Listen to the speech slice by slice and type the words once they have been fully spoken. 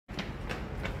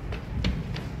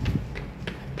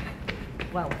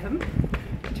Welcome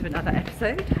to another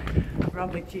episode of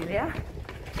Run with Julia.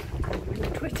 And we're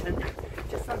in Twitton,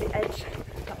 just on the edge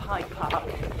of Hyde Park,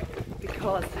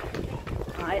 because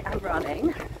I am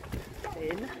running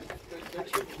in...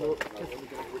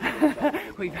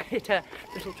 We've hit a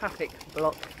little traffic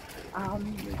block.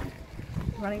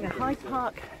 Running a Hyde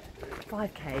Park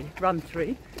 5k run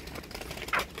through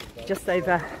just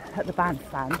over at the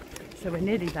bandstand. So we're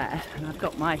nearly there, and I've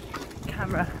got my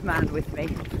cameraman with me,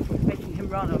 making him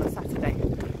run on a Saturday.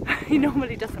 He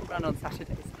normally doesn't run on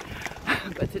Saturdays,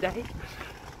 but today.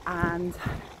 And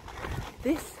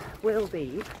this will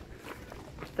be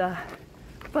the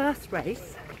first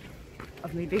race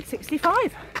of me being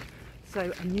 65.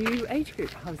 So a new age group.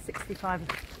 I was 65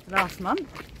 last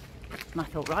month, and I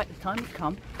thought, right, the time has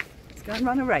come. Let's go and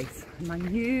run a race in my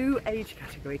new age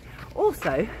category.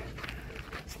 Also,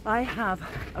 I have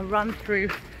a run through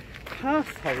pass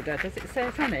holder. Does it say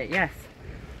it on it? Yes.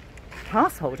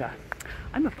 Pass holder.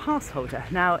 I'm a pass holder.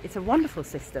 Now, it's a wonderful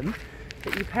system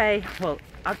that you pay, well,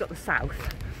 I've got the South.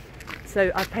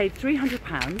 So I paid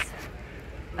 £300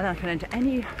 and I can enter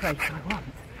any race I want.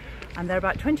 And they're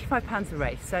about £25 a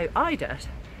race. So Ida,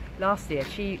 last year,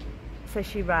 she says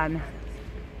she ran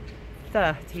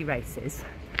 30 races.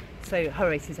 So her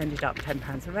races ended up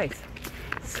 £10 a race.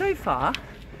 So far,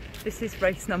 this is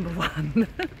race number 1.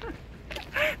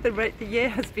 The year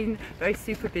has been very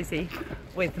super busy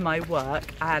with my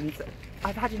work, and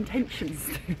I've had intentions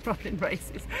to run in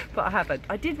races, but I haven't.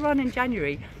 I did run in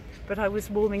January, but I was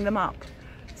warming them up.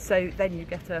 So then you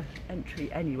get an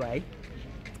entry anyway,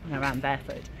 and I ran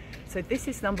barefoot. So this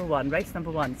is number 1, race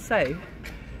number 1. So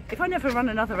if I never run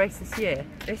another race this year,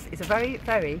 this is a very,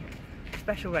 very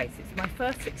special race. It's my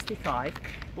first 65,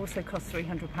 also costs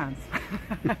 £300.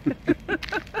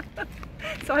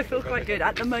 So I feel quite good.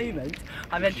 At the moment,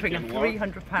 I'm entering a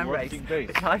 £300 race,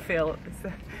 which I feel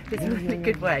is a really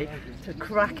good way to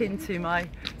crack into my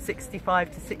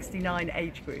 65 to 69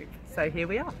 age group. So here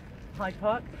we are, Hyde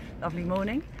Park, lovely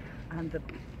morning, and the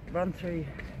run through,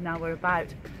 now we're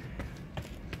about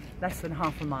less than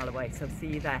half a mile away, so I'll see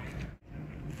you there.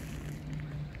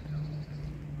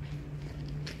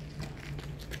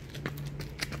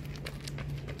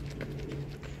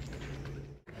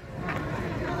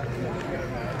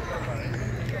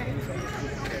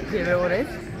 Here it is.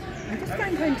 I'm just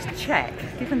going to check,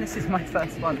 given this is my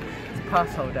first one as a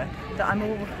pass holder, that I'm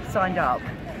all signed up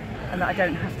and that I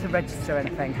don't have to register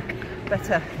anything.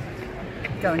 Better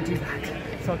go and do that.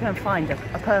 So I'll go and find a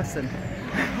person.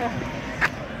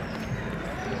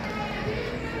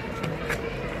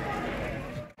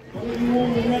 Are you all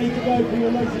ready to go for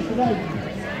your races today?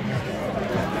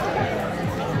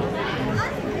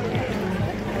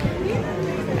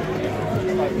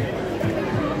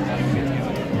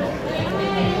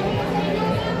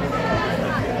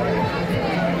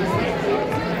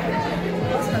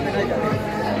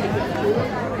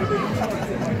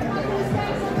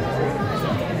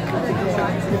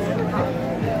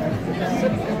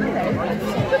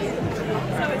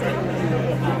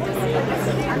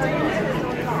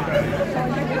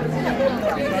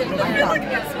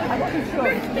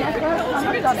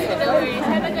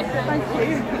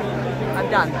 I'm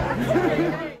done.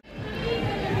 I'm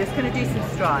just going to do some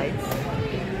strides,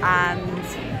 and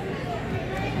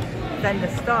then the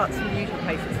start's in the usual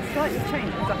place. It's slightly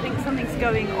changed because I think something's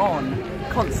going on,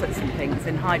 concerts and things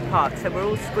in Hyde Park, so we're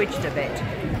all squidged a bit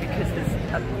because there's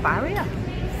a barrier.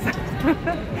 So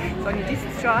I'm going to do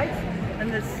some strides,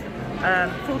 and there's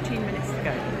 14 minutes to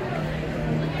go.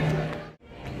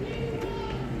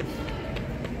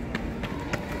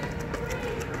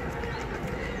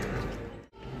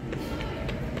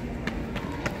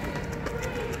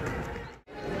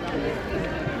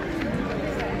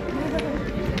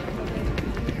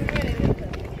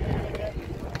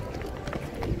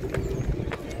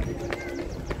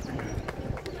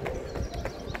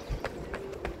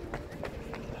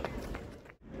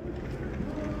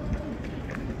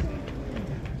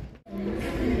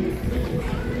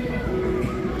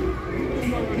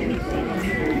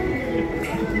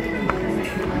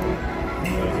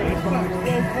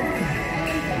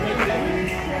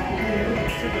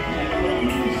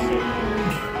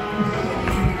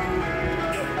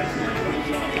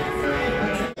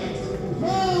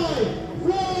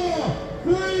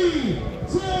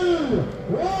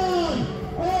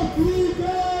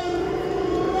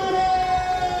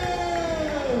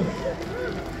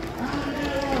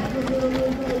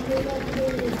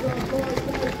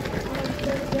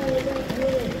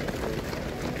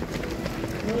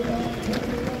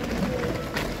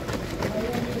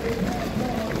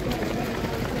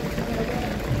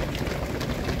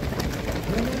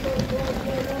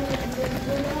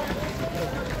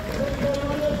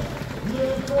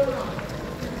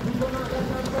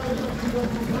 We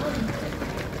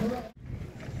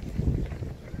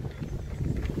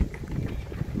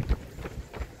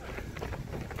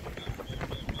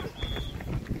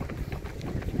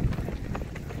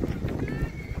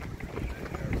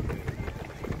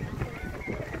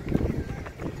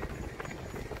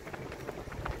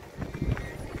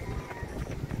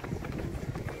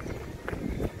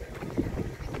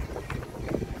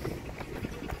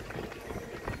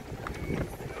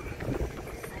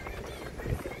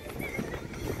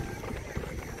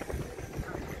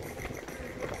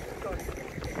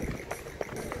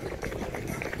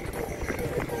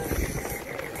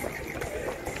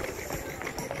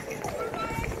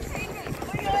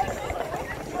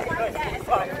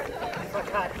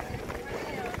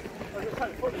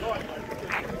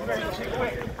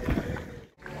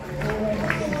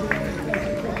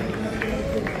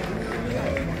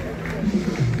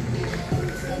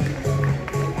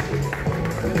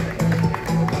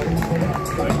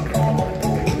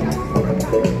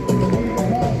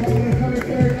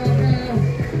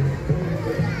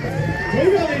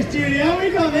got this, Julia,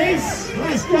 we got this.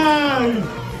 Let's go.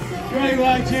 Great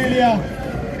work, Julia.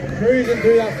 Cruising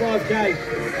through that 5K.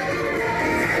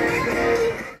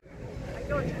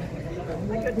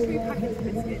 I got 2 packets of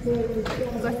biscuits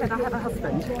because I said I have a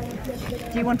husband.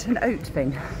 Do you want an oat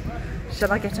thing?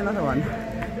 Shall I get another one?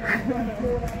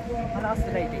 I'll ask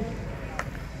the lady.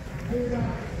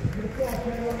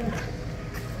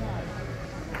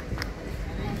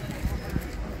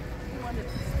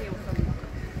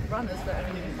 Runners that are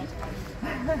in need.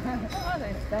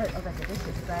 They're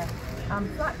delicious. They're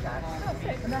flapjack.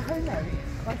 And they're homemade.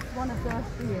 That's one of the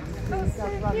beings who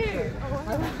does run through.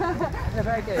 They're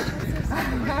very good.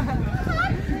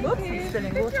 Whoops, I'm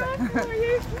spilling water.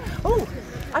 Oh,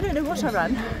 I don't know what I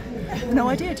ran. No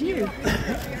idea, do you?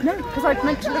 No, because I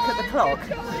meant to look at the clock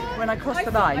when I crossed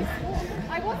the line.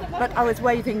 But I was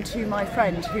waving to my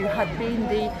friend who had been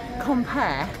the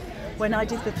compere when I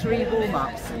did the 3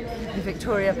 warm-ups in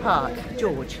Victoria Park.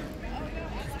 George.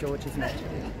 It's George, isn't it?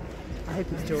 I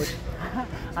hope it's George.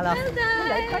 I'll ask him.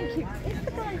 Hello, thank you. Is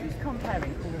the guy who's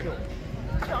comparing called George?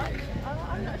 George?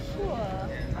 I'm not sure.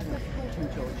 I just called him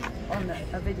George on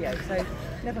a video, so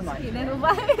never mind. Never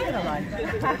mind. Never mind.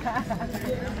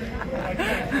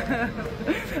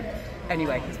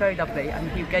 Anyway, he's very lovely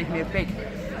and he gave me a big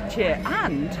cheer.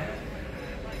 And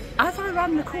as I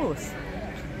ran the course,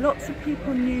 lots of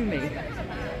people knew me.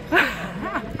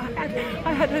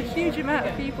 I had a huge amount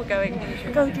of people going,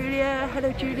 "Go Julia,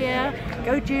 hello Julia,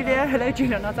 go Julia, hello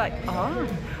Julia," and I was like,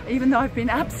 even though I've been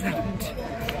absent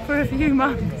for a few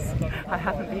months, I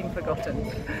haven't been forgotten.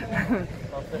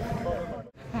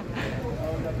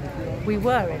 We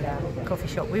were in a coffee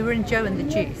shop. We were in Joe and the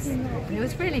Juice, and it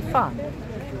was really fun,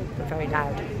 but very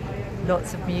loud.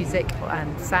 Lots of music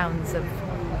and sounds of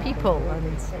people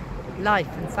and life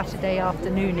and Saturday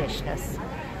afternoon-ishness.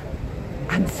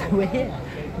 And so we're here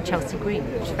in Chelsea Green,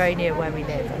 which is very near where we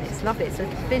live, and it's lovely. It's a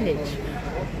village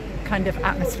kind of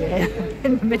atmosphere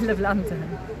in the middle of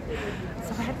London.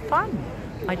 So I had fun.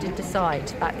 I did decide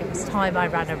that it was time I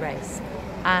ran a race,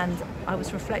 and I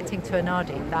was reflecting to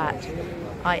Anadi that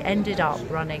I ended up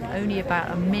running only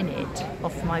about a minute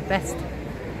off my best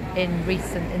in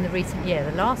the recent year.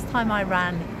 The last time I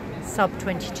ran sub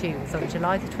 22 was on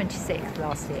July the 26th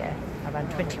last year. I ran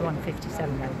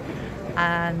 21:57 then,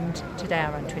 and today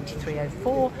I ran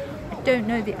 23:04. I don't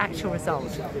know the actual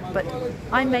result, but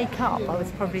I make up I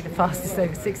was probably the fastest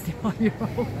over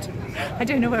 61-year-old. I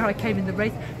don't know where I came in the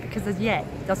race because as yet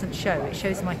it doesn't show. It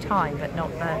shows my time but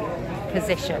not the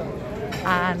position,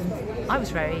 and I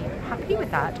was very happy with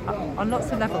that on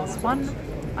lots of levels. One,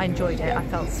 I enjoyed it. I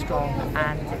felt strong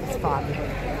and it was fun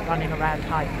running around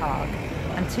Hyde Park.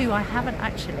 And 2, I haven't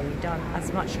actually done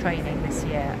as much training this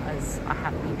year as I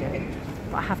have been doing,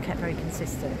 but I have kept very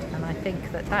consistent, and I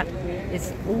think that that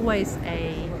is always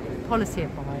a policy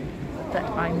of mine that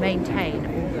I maintain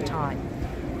all the time,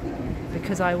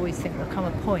 because I always think there'll come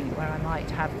a point where I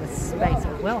might have the space,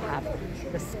 or will have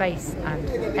the space and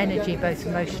energy, both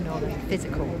emotional and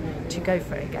physical, to go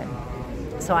for it again.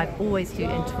 So I always do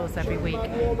intervals every week.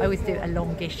 I always do a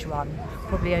longish run,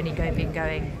 probably only been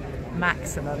going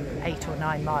maximum 8 or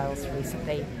 9 miles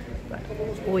recently, but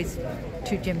always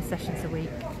 2 gym sessions a week,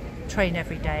 train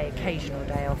every day, occasional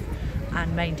day off,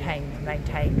 and maintain,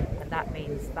 and that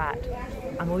means that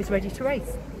I'm always ready to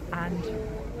race. And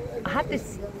I had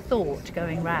this thought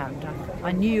going round.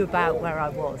 I knew about where I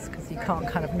was, because you can't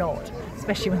kind of not,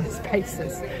 especially when there's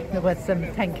paces. There were some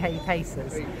 10k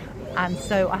paces, and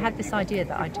so I had this idea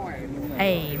that I'd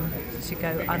aim to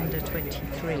go under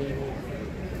 23.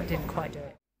 I didn't quite do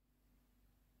it.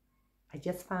 I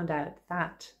just found out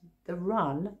that the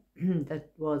run that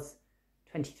was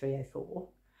 23:04,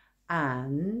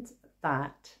 and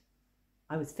that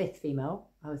I was 5th female.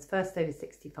 I was first over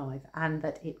 65, and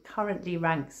that it currently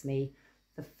ranks me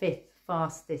the 5th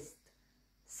fastest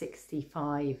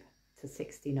 65 to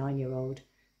 69-year-old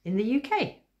in the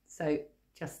UK. So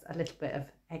just a little bit of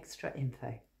extra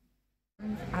info.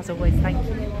 As always, thank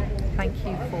you. Thank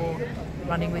you for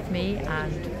running with me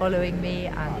and following me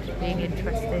and being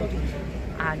interested.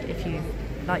 And if you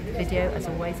like the video, as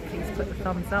always, please put the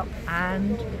thumbs up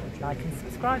and like and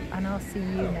subscribe, and I'll see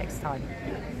you next time.